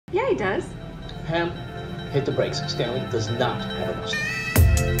Yeah, he does. Pam, hit the brakes. Stanley does not have a mustache.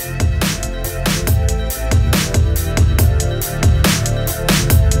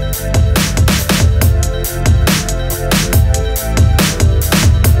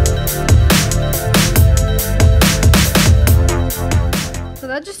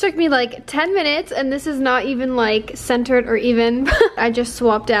 That just took me like 10 minutes, and this is not even like centered or even. I just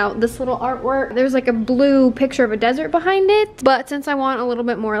swapped out this little artwork. There's like a blue picture of a desert behind it, but since I want a little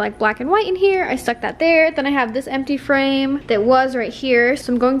bit more like black and white in here, I stuck that there. Then I have this empty frame that was right here,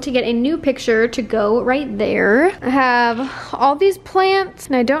 so I'm going to get a new picture to go right there. I have all these plants,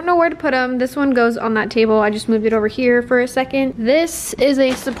 and I don't know where to put them. This one goes on that table. I just moved it over here for a second. This is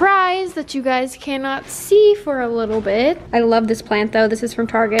a surprise that you guys cannot see for a little bit. I love this plant though. This is from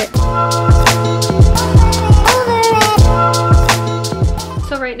Target.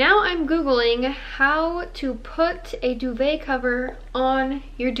 So right now I'm Googling how to put a duvet cover on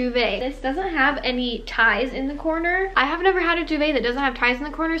your duvet. This doesn't have any ties in the corner. I have never had a duvet that doesn't have ties in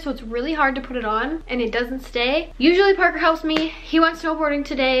the corner, so it's really hard to put it on and it doesn't stay. Usually Parker helps me. He went snowboarding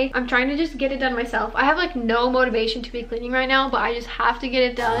today. I'm trying to just get it done myself. I have like no motivation to be cleaning right now, but I just have to get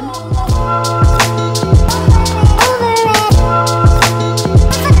it done.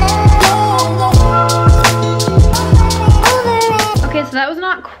 Okay, so that was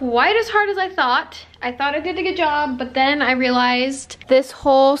not quite as hard as I thought. I thought I did a good job, but then I realized this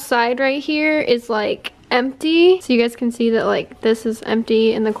whole side right here is like empty. So you guys can see that like this is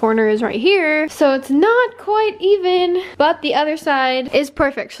empty and the corner is right here. So it's not quite even, but the other side is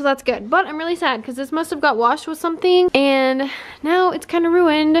perfect. So that's good. But I'm really sad because this must have got washed with something and now it's kind of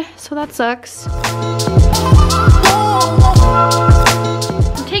ruined. So that sucks.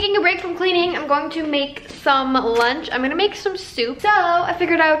 Taking a break from cleaning, I'm going to make some lunch. I'm gonna make some soup. So I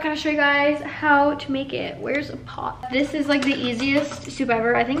figured I would kind of show you guys how to make it. Where's a pot? This is like the easiest soup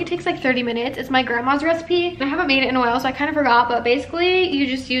ever. I think it takes like 30 minutes. It's my grandma's recipe. I haven't made it in a while, so I kind of forgot, but basically you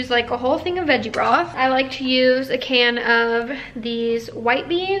just use like a whole thing of veggie broth. I like to use a can of these white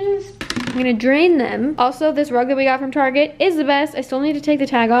beans. I'm gonna drain them. Also, this rug that we got from Target is the best. I still need to take the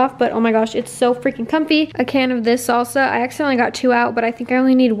tag off, but oh my gosh, it's so freaking comfy. A can of this salsa. I accidentally got 2 out, but I think I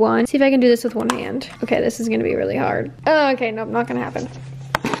only need 1. See if I can do this with 1 hand. Okay, this is gonna be really hard. Oh, okay, nope, not gonna happen.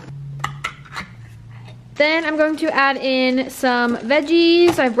 Then I'm going to add in some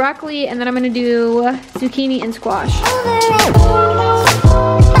veggies. I have broccoli, and then I'm gonna do zucchini and squash.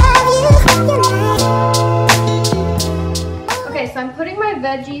 Okay, so I'm putting my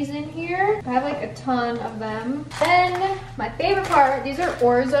veggies in here. I have like a ton of them. Then my favorite part, these are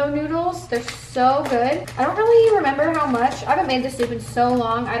orzo noodles. They're so good. I don't really remember how much. I haven't made this soup in so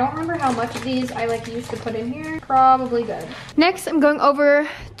long. I don't remember how much of these I like used to put in here. Probably good. Next, I'm going over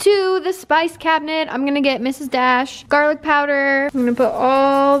to the spice cabinet. I'm gonna get Mrs. Dash garlic powder. I'm gonna put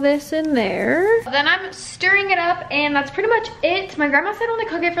all this in there. Then I'm stirring it up, and that's pretty much it. My grandma said only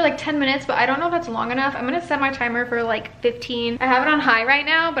cook it for like 10 minutes, but I don't know if that's long enough. I'm gonna set my timer for like 15. I have it on high right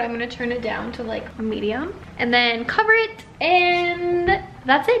now, but I'm gonna turn it down to like a medium and then cover it, and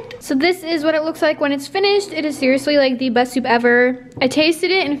that's it. So this is what it looks like when it's finished. It is seriously like the best soup ever. I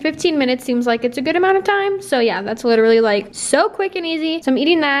tasted it in 15 minutes. Seems like it's a good amount of time. So yeah, that's literally like so quick and easy. So I'm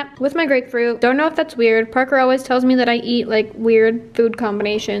eating that with my grapefruit. Don't know if that's weird. Parker always tells me that I eat like weird food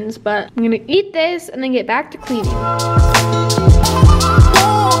combinations, but I'm gonna eat this and then get back to cleaning.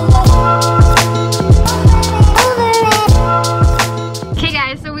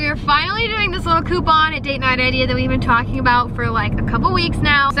 So we are finally doing this little coupon at Date Night Idea that we've been talking about for like a couple weeks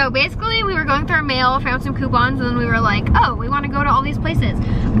now. So basically we were going through our mail, found some coupons, and then we were like, oh, we want to go to all these places.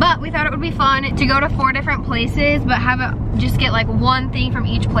 But we thought it would be fun to go to 4 different places, but have it just get like one thing from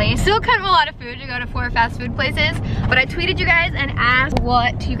each place. Still kind of a lot of food to go to 4 fast food places. But I tweeted you guys and asked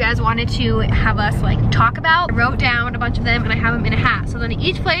what you guys wanted to have us like talk about. I wrote down a bunch of them and I have them in a hat. So then at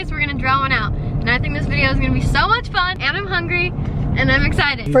each place we're gonna draw one out. And I think this video is gonna be so much fun, and I'm hungry. And I'm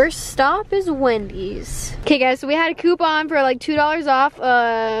excited. First stop is Wendy's. Okay guys, so we had a coupon for like $2 off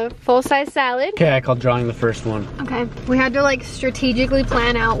a full-size salad. Okay, I called drawing the first one. Okay, we had to like strategically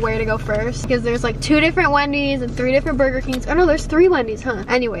plan out where to go first because there's like 2 different Wendy's and 3 different Burger Kings. Oh no, there's 3 Wendy's, huh?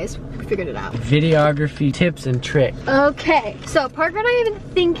 Anyways, we figured it out. Videography tips and tricks. Okay, so Parker and I have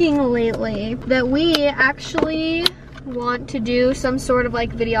been thinking lately that we actually want to do some sort of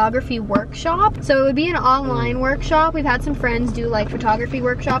like videography workshop. So it would be an online workshop. We've had some friends do like photography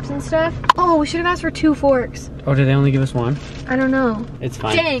workshops and stuff. Oh, we should have asked for 2 forks. Oh, did they only give us 1? I don't know. It's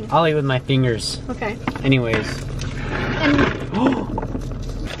fine. Dang. I'll eat with my fingers. Okay. Anyways. And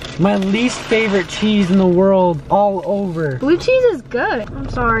my least favorite cheese in the world, all over. Blue cheese is good. I'm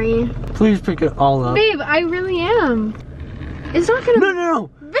sorry. Please pick it all up. Babe, I really am. It's not gonna.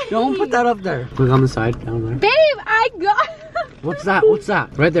 No. Don't put that up there. Look on the side, down there. Babe, I got. What's that? What's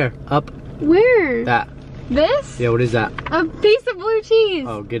that? Right there. Up. Where? That. This? Yeah, what is that? A piece of blue cheese.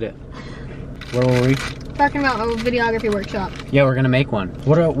 Oh, get it. Where were we? Talking about a videography workshop. Yeah, we're gonna make one.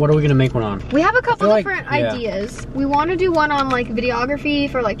 What are we gonna make one on? We have a couple like, different yeah. ideas. We want to do one on like videography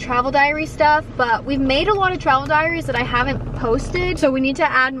for like travel diary stuff, but we've made a lot of travel diaries that I haven't posted, so we need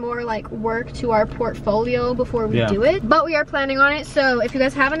to add more like work to our portfolio before we do it. But we are planning on it, so if you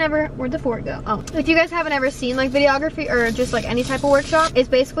guys haven't ever, where'd the fort go? Oh, if you guys haven't ever seen like videography or just like any type of workshop, it's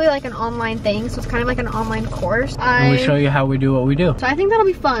basically like an online thing, so it's kind of like an online course. And we show you how we do what we do. So I think that'll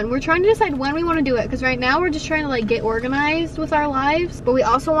be fun. We're trying to decide when we want to do it, because right now we're just trying to like get organized with our lives, but we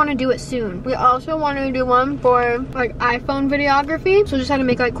also want to do it soon. We also want to do one for like iPhone videography, so just how to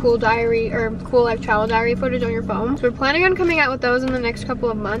make like cool diary or cool like travel diary footage on your phone. So we're planning on coming out with those in the next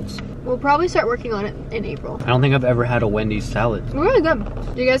couple of months. We'll probably start working on it in April. I don't think I've ever had a Wendy's salad. They're really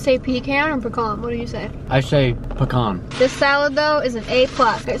good. Do you guys say pecan or pecan? What do you say? I say pecan. This salad though is an A+.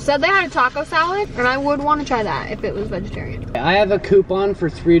 It said they had a taco salad, and I would want to try that if it was vegetarian. I have a coupon for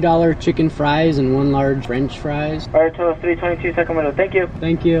 $3 chicken fries and 1 large French fries. Alright, total 322 second window. Thank you.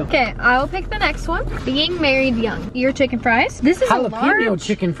 Thank you. Okay, I'll pick the next one. Being married young. Your chicken fries. This is Jalapeno a large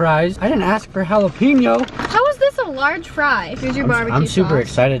chicken fries. I didn't ask for jalapeno. How is this a large fry? Here's your barbecue I'm super sauce.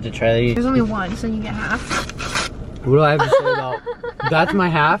 excited to try these. There's only one, so you get half. What do I have to say about that's my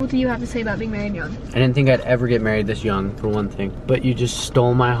half? What do you have to say about being married young? I didn't think I'd ever get married this young, for one thing. But you just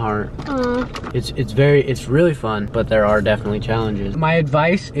stole my heart. It's really fun, but there are definitely challenges. My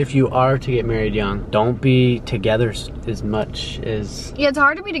advice, if you are to get married young, don't be together as much as... Yeah, it's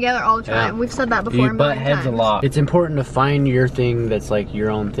hard to be together all the time. Yeah. We've said that before. You butt heads a lot. It's important to find your thing that's like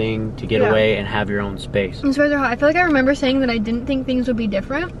your own thing, to get away and have your own space. I feel like I remember saying that I didn't think things would be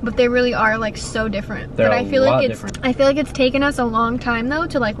different, but they really are like so different. They're but I feel like different. I feel like it's taken us a long time though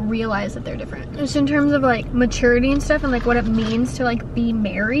to like realize that they're different. Just in terms of like maturity and stuff and like what it means to like be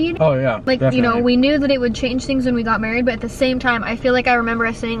married. Oh yeah. Like, definitely. you know, we knew that it would change things when we got married, but at the same time, I feel like I remember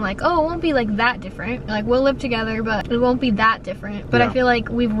us saying like, oh, it won't be like that different. Like, we'll live together, but it won't be that different. But I feel like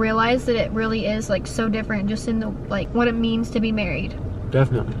we've realized that it really is like so different just in the like what it means to be married.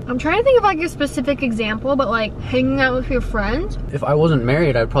 Definitely. I'm trying to think of like a specific example, but like hanging out with your friends. If I wasn't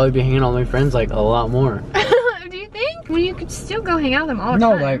married, I'd probably be hanging out with my friends like a lot more. Do you think? Well, you could still go hang out with them all the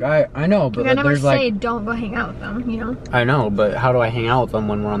No, time. like I know, but Like, I never there's say like don't go hang out with them, you know? I know, but how do I hang out with them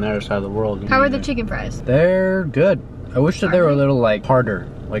when we're on the other side of the world? How are the chicken fries? They're good. I wish that they were a little like harder,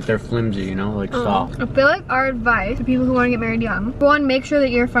 like they're flimsy, you know, like soft. I feel like our advice to people who want to get married young, for one, make sure that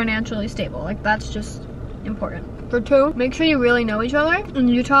you're financially stable. Like, that's just important. For two, make sure you really know each other. In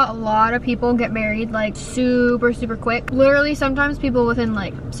Utah, a lot of people get married like super quick. Literally, sometimes people within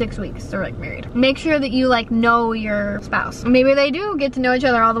like 6 weeks they're like married. Make sure that you like know your spouse. Maybe they do get to know each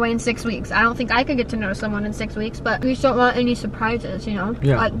other all the way in 6 weeks. I don't think I could get to know someone in 6 weeks, but we just don't want any surprises, you know?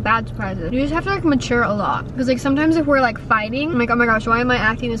 Yeah. Like bad surprises. You just have to like mature a lot. Because like sometimes if we're like fighting, I'm like, oh my gosh, why am I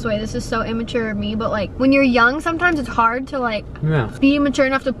acting this way? This is so immature of me. But like when you're young, sometimes it's hard to like be mature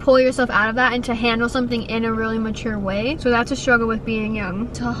enough to pull yourself out of that and to handle something in a really mature way. So that's a struggle with being young.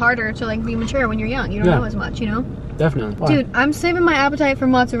 It's harder to like be mature when you're young. You don't know as much, you know? Definitely. Why? Dude, I'm saving my appetite for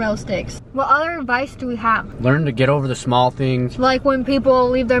mozzarella sticks. What other advice do we have? Learn to get over the small things. Like when people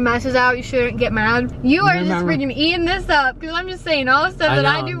leave their messes out, you shouldn't get mad. You are just freaking eating this up because I'm just saying all the stuff that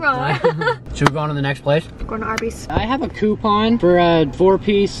I do wrong. Should we go on to the next place? Going to Arby's. I have a coupon for a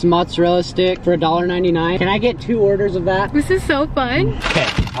 4-piece mozzarella stick for $1.99. Can I get 2 orders of that? This is so fun. Okay,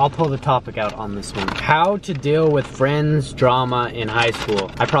 I'll pull the topic out on this one. How to deal with friends drama in high school.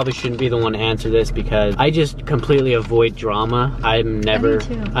 I probably shouldn't be the one to answer this because I just completely avoid drama. I'm never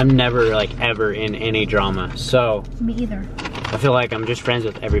like ever in any drama. So Me either. I feel like I'm just friends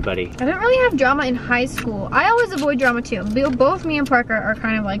with everybody. I didn't really have drama in high school. I always avoid drama too. Both me and Parker are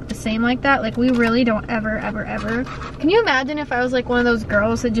kind of like the same like that. Like we really don't ever. Can you imagine if I was like one of those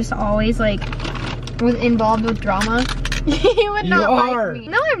girls that just always like was involved with drama? You would not like me.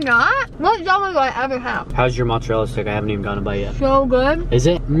 No, I'm not. What drama do I ever have? How's your mozzarella stick? I haven't even gotten a bite yet. So good. Is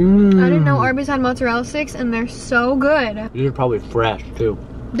it? I didn't know Arby's had mozzarella sticks and they're so good. These are probably fresh too.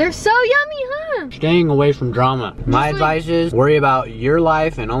 They're so yummy, huh? Staying away from drama. My advice is worry about your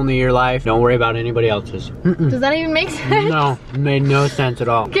life and only your life. Don't worry about anybody else's. Does that even make sense? No, it made no sense at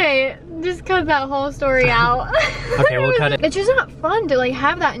all. Okay, just cut that whole story out. Okay, we'll cut it. It's just not fun to like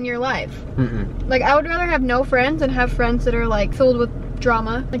have that in your life. Like I would rather have no friends and have friends that are like filled with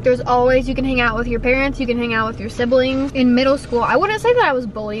drama. Like there's always, you can hang out with your parents, you can hang out with your siblings. In middle school, I wouldn't say that I was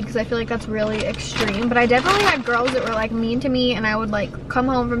bullied because I feel like that's really extreme, but I definitely had girls that were like mean to me, and I would like come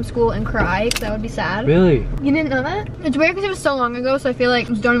home from school and cry because I would be sad. Really? You didn't know that? It's weird because it was so long ago, so I feel like I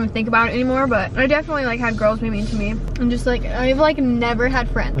just don't even think about it anymore, but I definitely like had girls be mean to me. And just like, I've like never had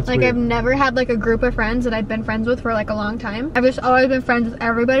friends. That's like weird. I've never had like a group of friends that I've been friends with for like a long time. I've just always been friends with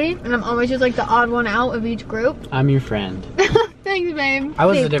everybody, and I'm always just like the odd one out of each group. I'm your friend. Thanks, babe. I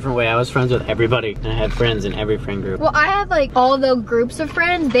was a different way. I was friends with everybody, and I had friends in every friend group. Well, I had like all the groups of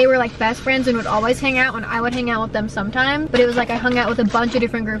friends. They were like best friends and would always hang out, and I would hang out with them sometimes. But it was like I hung out with a bunch of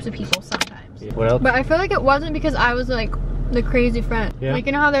different groups of people sometimes. What else? But I feel like it wasn't because I was like the crazy friend. Yeah. Like,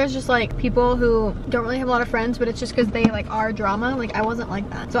 you know how there's just like people who don't really have a lot of friends, but it's just because they like are drama. Like I wasn't like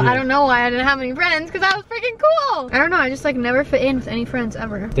that. So I don't know why I didn't have any friends, because I was freaking cool. I don't know, I just like never fit in with any friends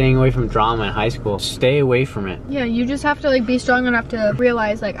ever. Staying away from drama in high school. Stay away from it. Yeah, you just have to like be strong enough to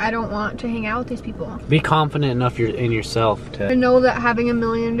realize like I don't want to hang out with these people. Be confident enough in yourself to I know that having a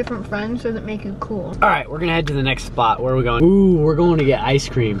million different friends doesn't make you cool. All right, we're gonna head to the next spot. Where are we going? Ooh, we're going to get ice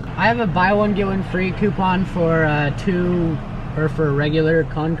cream. I have a buy one get one free coupon for for a regular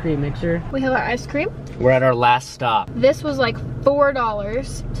concrete mixer. We have our ice cream. We're at our last stop. This was like $4.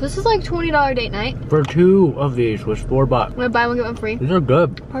 So this is like $20 date night. For 2 of these was $4. I'm gonna buy one, get one free. These are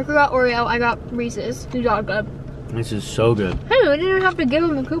good. Parker got Oreo, I got Reese's. These are good. This is so good. Hey, we didn't even have to give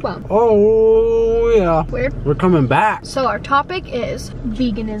him a coupon. Oh yeah. Weird. We're coming back. So our topic is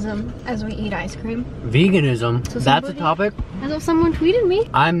veganism as we eat ice cream. Veganism. So That's a topic. As if someone tweeted me.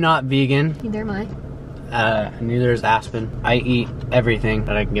 I'm not vegan. Neither am I. Neither is Aspyn. I eat everything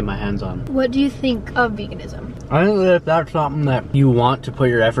that I can get my hands on. What do you think of veganism? I think that if that's something that you want to put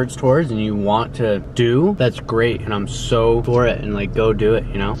your efforts towards and you want to do, that's great, and I'm so for it, and like go do it,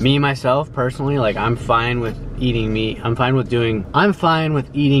 you know? Me, myself, personally, like I'm fine with eating meat. I'm fine with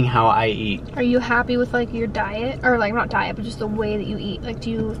eating how I eat. Are you happy with like your diet? Or like not diet, but just the way that you eat? Like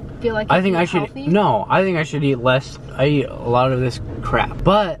do you feel like I think I should, healthy? no, I think I should eat less. I eat a lot of this crap,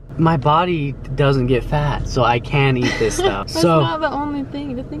 but my body doesn't get fat, so I can eat this stuff. That's so not the only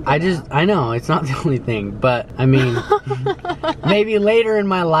thing to think about. I know, it's not the only thing, but I mean, maybe later in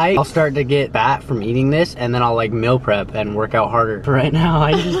my life, I'll start to get fat from eating this, and then I'll like meal prep and work out harder. For right now,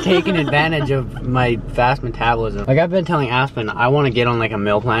 I'm just taking advantage of my fast metabolism. Like I've been telling Aspyn, I want to get on like a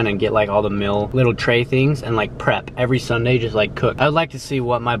meal plan and get like all the meal little tray things and like prep every Sunday, just like cook. I'd like to see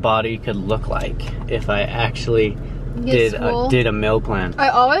what my body could look like if I actually did a meal plan. I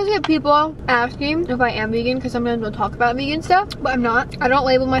always get people asking if I am vegan because sometimes we'll talk about vegan stuff, but I'm not. I don't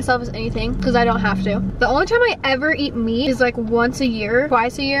label myself as anything because I don't have to. The only time I ever eat meat is like once a year,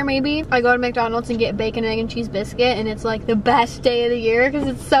 twice a year maybe. I go to McDonald's and get bacon, egg, and cheese biscuit, and it's like the best day of the year because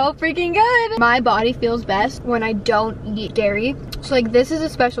it's so freaking good. My body feels best when I don't eat dairy. So like this is a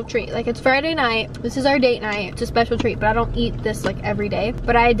special treat. Like it's Friday night, this is our date night, it's a special treat, but I don't eat this like every day.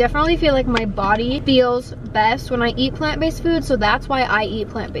 But I definitely feel like my body feels best when I eat plant-based food, so that's why I eat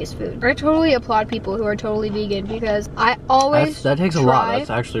plant-based food. I totally applaud people who are totally vegan because I always that takes a lot.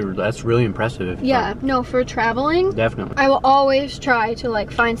 That's really impressive. Yeah, no, for traveling, definitely. I will always try to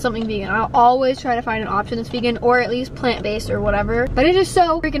like find something vegan. I'll always try to find an option that's vegan or at least plant-based or whatever. But it is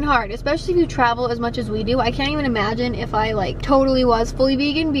so freaking hard, especially if you travel as much as we do. I can't even imagine if I like totally was fully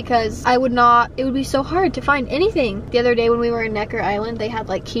vegan because it would be so hard to find anything. The other day when we were in Necker Island, they had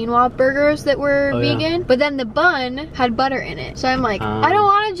like quinoa burgers that were vegan, but then the bun had butter in it. So I'm like, I don't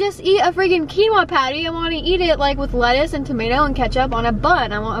want to just eat a freaking quinoa patty. I want to eat it like with lettuce and tomato and ketchup on a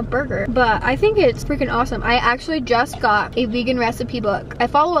bun. I want a burger. But I think it's freaking awesome. I actually just got a vegan recipe book. I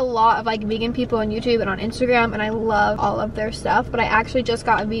follow a lot of like vegan people on YouTube and on Instagram, and I love all of their stuff, but I actually just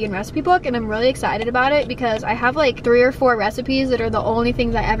got a vegan recipe book and I'm really excited about it because I have like 3 or 4 recipes that are the only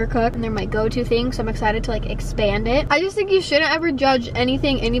things I ever cook, and they're my go-to things, so I'm excited to like expand it. I just think you shouldn't ever judge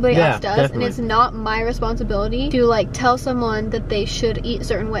anything anybody else does, definitely. And it's not my responsibility to like tell someone that they should eat a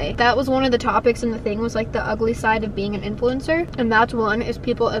certain way. That was one of the topics in the thing, was like the ugly side of being an influencer, and that's one, is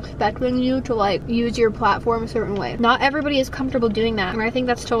people expecting you to like use your platform a certain way. Not everybody is comfortable doing that, and I think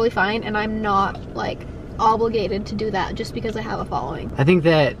that's totally fine, and I'm not like obligated to do that just because I have a following. I think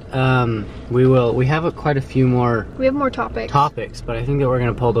that we have quite a few more. We have more topics, but I think that we're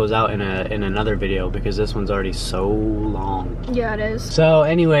gonna pull those out in another video because this one's already so long. Yeah, it is. So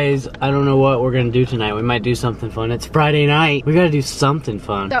anyways, I don't know what we're gonna do tonight. We might do something fun. It's Friday night. We gotta do something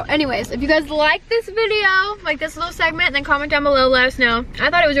fun. So anyways, if you guys like this video, like this little segment, then comment down below, let us know.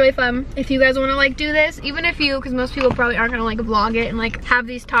 I thought it was really fun. If you guys want to like do this, even if you, because most people probably aren't gonna like vlog it and like have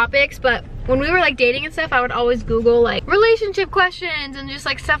these topics, but when we were like dating and stuff, I would always Google like relationship questions and just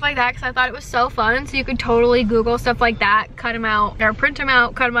like stuff like that because I thought it was so fun. So you could totally Google stuff like that, cut them out or print them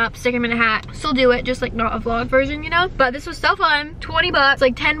out, cut them up, stick them in a hat. Still do it, just like not a vlog version, you know? But this was so fun. 20 bucks,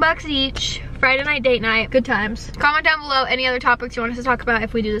 like 10 bucks each. Friday night, date night, good times. Comment down below any other topics you want us to talk about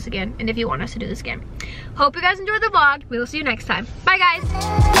if we do this again and if you want us to do this again. Hope you guys enjoyed the vlog. We will see you next time. Bye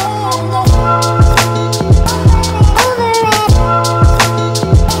guys.